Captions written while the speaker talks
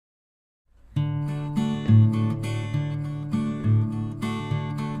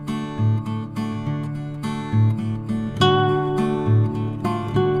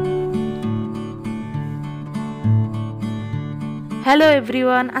Hello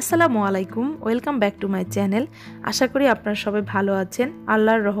everyone, আসসালামু আলাইকুম। Welcome back to my channel. আশা করি আপনারা সবাই ভালো আছেন।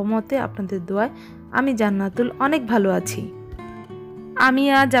 আল্লাহর রহমতে আপনাদের দোয়ায় আমি জান্নাতুল অনেক ভালো আছি। আমি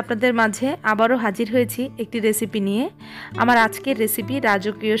আজ আপনাদের মাঝে আবারও হাজির হয়েছি একটি রেসিপি নিয়ে। আমার আজকের রেসিপি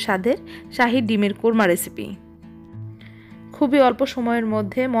রাজকীয় স্বাদের শাহী ডিমের কোরমা রেসিপি। খুবই অল্প সময়ের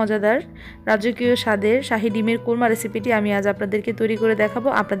মধ্যে মজাদার রাজকীয় স্বাদের শাহী ডিমের কোরমা রেসিপিটি আমি আজ আপনাদেরকে তৈরি করে দেখাবো।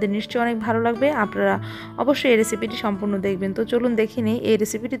 আপনাদের নিশ্চয়ই অনেক ভালো লাগবে। আপনারা অবশ্যই এই রেসিপিটি সম্পূর্ণ দেখবেন। তো চলুন দেখে নিই এই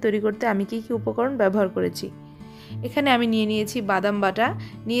রেসিপিটি তৈরি করতে আমি কী কী উপকরণ ব্যবহার করেছি। এখানে আমি নিয়েছি বাদাম বাটা,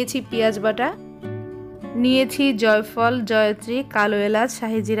 নিয়েছি পেঁয়াজ বাটা, নিয়েছি জয়ফল, জয়ত্রী, কালো এলাচ,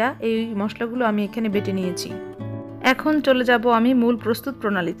 শাহি জিরা। এই মশলাগুলো আমি এখানে বেটে নিয়েছি। এখন চলে যাব আমি মূল প্রস্তুত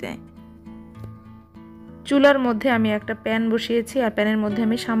প্রণালীতে। চুলার মধ্যে আমি একটা প্যান বসিয়েছি আর প্যানের মধ্যে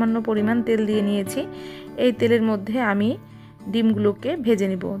আমি সামান্য পরিমাণ তেল দিয়ে নিয়েছি। এই তেলের মধ্যে আমি ডিমগুলোকে ভেজে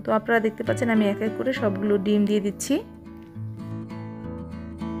নিব। তো আপনারা দেখতে পাচ্ছেন আমি এক এক করে সবগুলো ডিম দিয়ে দিচ্ছি।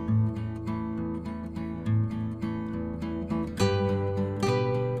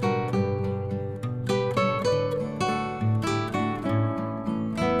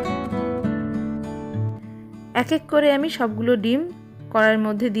 এক এক করে আমি সবগুলো ডিম কড়াইয়ের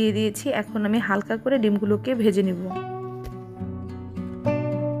মধ্যে দিয়ে দিয়েছি। এখন আমি হালকা করে ডিমগুলোকে ভেজে নিব।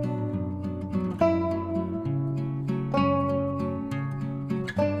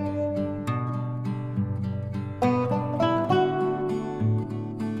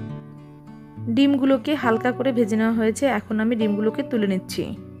 ডিমগুলোকে হালকা করে ভেজে নেওয়া হয়েছে। এখন আমি ডিমগুলোকে তুলে নিচ্ছি।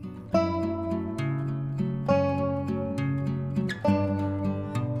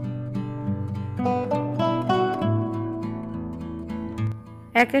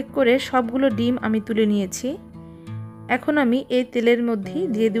 এক এক করে সবগুলো ডিম আমি তুলে নিয়েছি। এখন আমি এই তেলের মধ্যে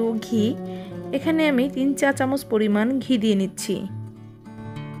দিয়ে দেব ঘি। এখানে আমি 3-4 চামচ পরিমাণ ঘি দিয়ে নিচ্ছি।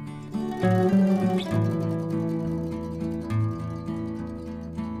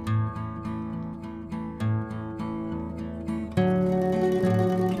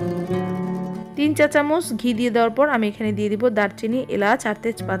 তিন চা চামচ ঘি দিয়ে দেওয়ার পর আমি এখানে দিয়ে দিব দারচিনি, এলাচ আর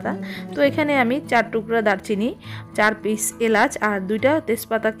তেজপাতা। তো এখানে আমি 4 টুকরা দারচিনি, 4 পিস এলাচ আর 2টা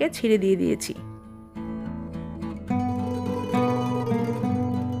তেজপাতাকে ছিঁড়ে দিয়ে দিয়েছি।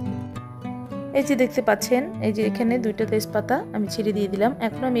 এই যে দেখতে পাচ্ছেন, এই যে এখানে 2টা তেজপাতা আমি ছিঁড়ে দিয়ে দিলাম।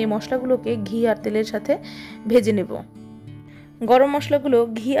 এখন আমি এই মশলাগুলোকে ঘি আর তেলের সাথে ভেজে নেব। গরম মশলাগুলো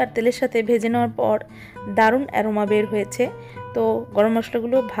ঘি আর তেলের সাথে ভেজে নেওয়ার পর দারুণ অ্যারোমা বের হয়েছে। তো গরম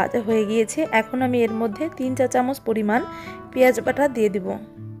মশলাগুলো ভাজা হয়ে গিয়েছে। এখন আমি এর মধ্যে 3 চা চামচ পরিমাণ পেঁয়াজ বাটা দিয়ে দিব।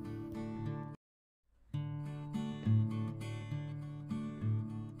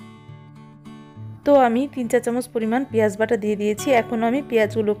 তো আমি 3 চা চামচ পরিমাণ পেঁয়াজ বাটা দিয়ে দিয়েছি। এখন আমি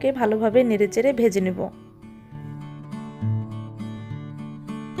পেঁয়াজগুলোকে ভালোভাবে নেড়েচেড়ে ভেজে নেব।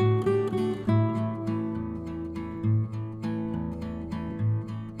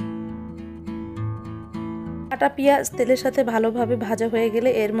 কাটা পেঁয়াজ তেলের সাথে ভালোভাবে ভাজা হয়ে গেলে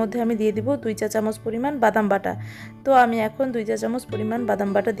এর মধ্যে আমি দিয়ে দিব 2 চা চামচ পরিমাণ বাদাম বাটা। তো আমি এখন 2 চা চামচ পরিমাণ বাদাম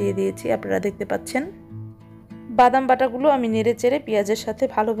বাটা দিয়ে দিয়েছি। আপনারা দেখতে পাচ্ছেন বাদাম বাটাগুলো আমি নেড়েচেড়ে পেঁয়াজের সাথে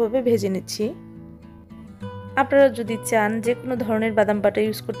ভালোভাবে ভেজে নিচ্ছি। আপনারা যদি চান যে কোনো ধরনের বাদাম বাটা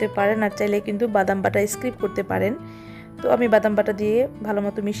ইউজ করতে পারেন, আর চাইলে কিন্তু বাদাম বাটা স্কিপ করতে পারেন। তো আমি বাদাম বাটা দিয়ে ভালো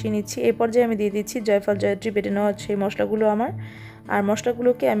মতো মিশিয়ে নিচ্ছি। এই পর্যায়ে আমি দিয়ে দিচ্ছি জয়ফল, জয়ত্রী বেটে নেওয়া সেই মশলাগুলো আমার। আর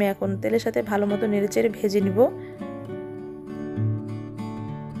মশলাগুলোকে আমি এখন তেলের সাথে ভালো মতো নেড়েচেড়ে ভেজে নিব।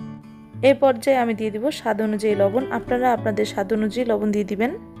 এই পর্যায়ে আমি দিয়ে দিব স্বাদ অনুযায়ী লবণ। আপনারা আপনাদের স্বাদ অনুযায়ী লবণ দিয়ে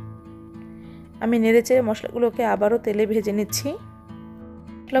দিবেন। আমি নেড়েচেড়ে মশলাগুলোকে আবারও তেলে ভেজে নিচ্ছি।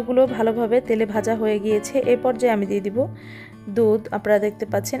 মশলাগুলো ভালোভাবে তেলে ভাজা হয়ে গিয়েছে। এই পর্যায়ে আমি দিয়ে দিব দুধ। আপনারা দেখতে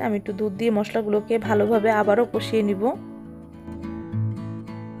পাচ্ছেন আমি একটু দুধ দিয়ে মশলাগুলোকে ভালোভাবে আবারও কষিয়ে নিব।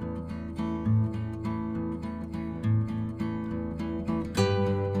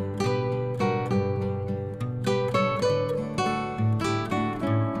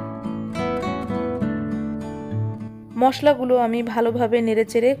 মশলাগুলো আমি ভালোভাবে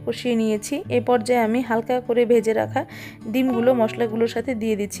নেড়েচেড়ে কষিয়ে নিয়েছি। এই পর্যায়ে আমি হালকা করে ভেজে রাখা ডিমগুলো মশলাগুলোর সাথে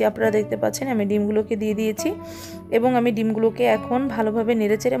দিয়ে দিচ্ছি। আপনারা দেখতে পাচ্ছেন আমি ডিমগুলোকে দিয়ে দিয়েছি এবং আমি ডিমগুলোকে এখন ভালোভাবে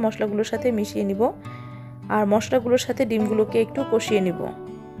নেড়েচেড়ে মশলাগুলোর সাথে মিশিয়ে নিব। আর মশলাগুলোর সাথে ডিমগুলোকে একটু কষিয়ে নিব।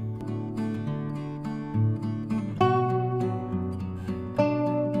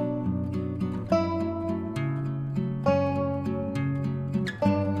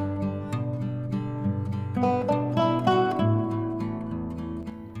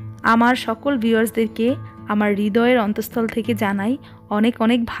 আমার সকল ভিউয়ার্সদেরকে আমার হৃদয়ের অন্তঃস্থল থেকে জানাই অনেক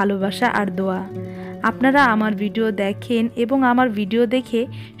অনেক ভালোবাসা আর দোয়া। আপনারা আমার ভিডিও দেখেন এবং আমার ভিডিও দেখে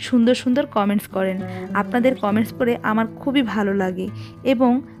সুন্দর সুন্দর কমেন্টস করেন। আপনাদের কমেন্টস পড়ে আমার খুবই ভালো লাগে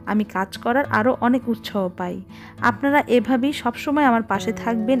এবং আমি কাজ করার আরও অনেক উৎসাহ পাই। আপনারা এভাবেই সবসময় আমার পাশে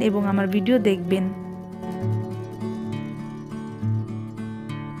থাকবেন এবং আমার ভিডিও দেখবেন।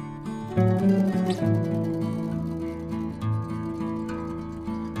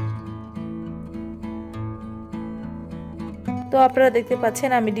 তো আপনারা দেখতে পাচ্ছেন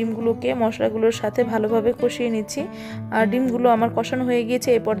আমি ডিমগুলোকে মশলাগুলোর সাথে ভালোভাবে কষিয়ে নিচ্ছি। আর ডিমগুলো আমার কষানো হয়ে গিয়েছে।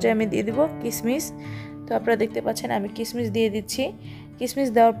 এই পর্যায়ে আমি দিয়ে দিব কিশমিশ। তো আপনারা দেখতে পাচ্ছেন আমি কিশমিশ দিয়ে দিচ্ছি। কিশমিশ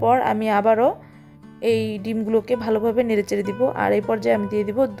দেওয়ার পর আমি আবারও এই ডিমগুলোকে ভালোভাবে নেড়েচেড়ে দিব। আর এই পর্যায়ে আমি দিয়ে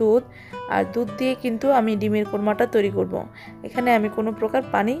দিব দুধ। আর দুধ দিয়ে কিন্তু আমি ডিমের কোরমাটা তৈরি করব। এখানে আমি কোনো প্রকার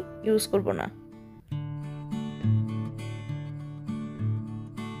পানি ইউজ করব না।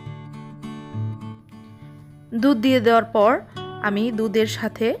 দুধ দিয়ে দেওয়ার পর আমি দুধের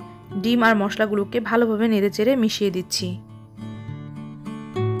সাথে ডিম আর মশলাগুলোকে ভালোভাবে নেড়েচেড়ে মিশিয়ে দিচ্ছি।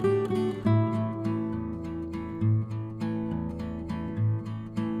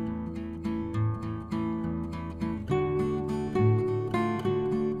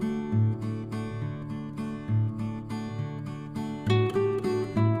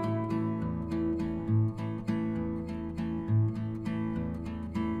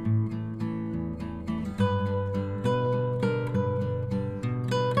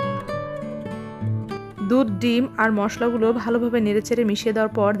 দুধ, ডিম আর মশলাগুলো ভালোভাবে নেড়েচেড়ে মিশিয়ে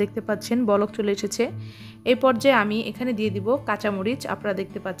দেওয়ার পর দেখতে পাচ্ছেন বলক চলে এসেছে। এই পর্যায়ে আমি এখানে দিয়ে দিব কাঁচামরিচ। আপনারা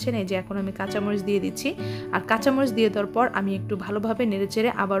দেখতে পাচ্ছেন এই যে এখন আমি কাঁচামরিচ দিয়ে দিচ্ছি। আর কাঁচামরিচ দিয়ে দেওয়ার পর আমি একটু ভালোভাবে নেড়েচেড়ে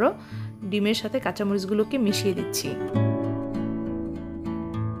আবারও ডিমের সাথে কাঁচামরিচগুলোকে মিশিয়ে দিচ্ছি।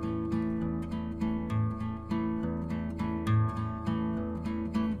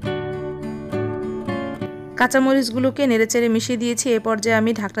 কাঁচামরিচগুলোকে নেড়েচেড়ে মিশিয়ে দিয়েছি। এ পর্যায়ে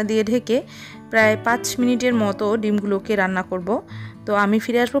আমি ঢাকনা দিয়ে ঢেকে প্রায় 5 মিনিটের মতো ডিমগুলোকে রান্না করব। তো আমি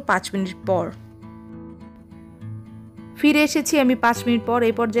ফিরে আসবো 5 মিনিট পর। ফিরে এসেছি আমি 5 মিনিট পর।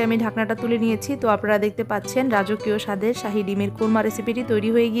 এই পর্যায়ে আমি ঢাকনাটা তুলে নিয়েছি। তো আপনারা দেখতে পাচ্ছেন রাজকীয় স্বাদের শাহী ডিমের কোরমা রেসিপিটি তৈরি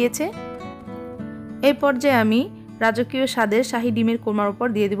হয়ে গিয়েছে। এই পর্যায়ে আমি রাজকীয় স্বাদের শাহী ডিমের কোরমার উপর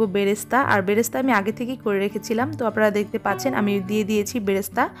দিয়ে দিব বেরেস্তা। আর বেরেস্তা আমি আগে থেকেই করে রেখেছিলাম। তো আপনারা দেখতে পাচ্ছেন আমি দিয়ে দিয়েছি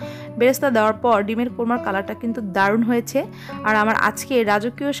বেরেস্তা। বেরেস্তা দেওয়ার পর ডিমের কোরমার কালারটা কিন্তু দারুণ হয়েছে। আর আমার আজকে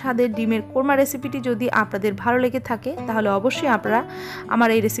রাজকীয় স্বাদের ডিমের কোরমা রেসিপিটি যদি আপনাদের ভালো লেগে থাকে তাহলে অবশ্যই আপনারা আমার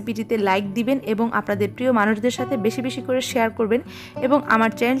এই রেসিপিটিতে লাইক দিবেন এবং আপনাদের প্রিয় মানুষদের সাথে বেশি বেশি করে শেয়ার করবেন এবং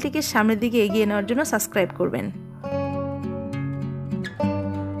আমার চ্যানেলটিকে সামনের দিকে এগিয়ে নেওয়ার জন্য সাবস্ক্রাইব করবেন।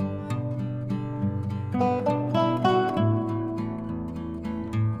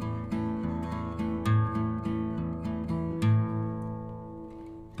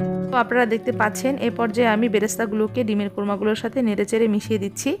 তো আপনারা দেখতে পাচ্ছেন এই পর্যায়ে আমি বেরেস্তাগুলোকে ডিমের কোরমাগুলোর সাথে নেড়েচেড়ে মিশিয়ে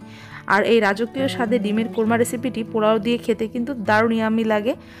দিচ্ছি। আর এই রাজকীয় স্বাদে ডিমের কোরমা রেসিপিটি পোলাও দিয়ে খেতে কিন্তু দারুণ ইয়াম্মি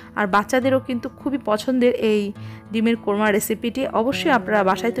লাগে। আর বাচ্চাদেরও কিন্তু খুবই পছন্দের এই ডিমের কোরমা রেসিপিটি। অবশ্যই আপনারা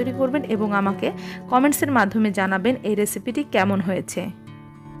বাসায় তৈরি করবেন এবং আমাকে কমেন্টসের মাধ্যমে জানাবেন এই রেসিপিটি কেমন হয়েছে।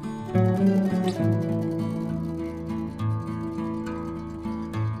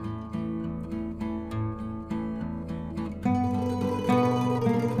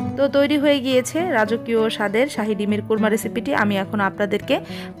 তো তৈরি হয়ে গিয়েছে রাজকীয় স্বাদের শাহী ডিমের কোরমা রেসিপিটি। আমি এখন আপনাদেরকে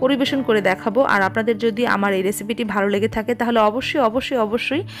পরিবেশন করে দেখাবো। আর আপনাদের যদি আমার এই রেসিপিটি ভালো লেগে থাকে তাহলে অবশ্যই অবশ্যই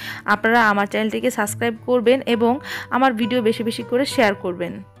অবশ্যই আপনারা আমার চ্যানেলটিকে সাবস্ক্রাইব করবেন এবং আমার ভিডিও বেশি বেশি করে শেয়ার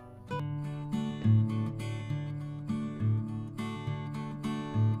করবেন।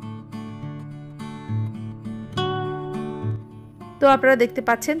 তো আপনারা দেখতে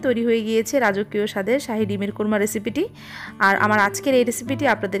পাচ্ছেন তৈরি হয়ে গিয়েছে রাজকীয় স্বাদের শাহী ডিমের কোরমা রেসিপিটি। আর আমার আজকের এই রেসিপিটি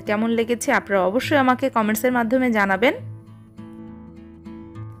আপনাদের কেমন লেগেছে আপনারা অবশ্যই আমাকে কমেন্টসের মাধ্যমে জানাবেন।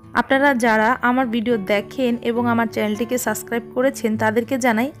 আপনারা যারা আমার ভিডিও দেখেন এবং আমার চ্যানেলটিকে সাবস্ক্রাইব করেছেন তাদেরকে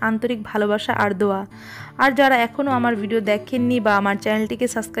জানাই আন্তরিক ভালোবাসা আর দোয়া। আর যারা এখনও আমার ভিডিও দেখেননি বা আমার চ্যানেলটিকে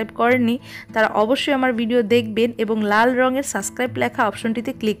সাবস্ক্রাইব করেননি তারা অবশ্যই আমার ভিডিও দেখবেন এবং লাল রঙের সাবস্ক্রাইব লেখা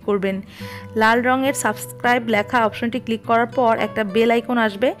অপশনটিতে ক্লিক করবেন। লাল রঙের সাবস্ক্রাইব লেখা অপশনটি ক্লিক করার পর একটা বেল আইকন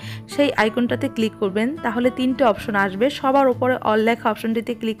আসবে, সেই আইকনটাতে ক্লিক করবেন। তাহলে 3টে অপশন আসবে, সবার উপরে অল লেখা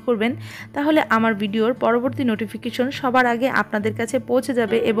অপশনটিতে ক্লিক করবেন। তাহলে আমার ভিডিওর পরবর্তী নোটিফিকেশন সবার আগে আপনাদের কাছে পৌঁছে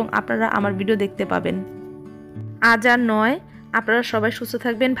যাবে এবং আপনারা আমার ভিডিও দেখতে পাবেন। আজ আর নয়, আপনারা সবাই সুস্থ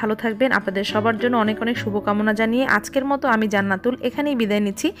থাকবেন, ভালো থাকবেন। আপনাদের সবার জন্য অনেক অনেক শুভকামনা জানিয়ে আজকের মতো আমি জান্নাতুল এখানেই বিদায়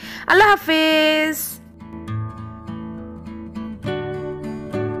নিচ্ছি। আল্লাহ হাফেজ।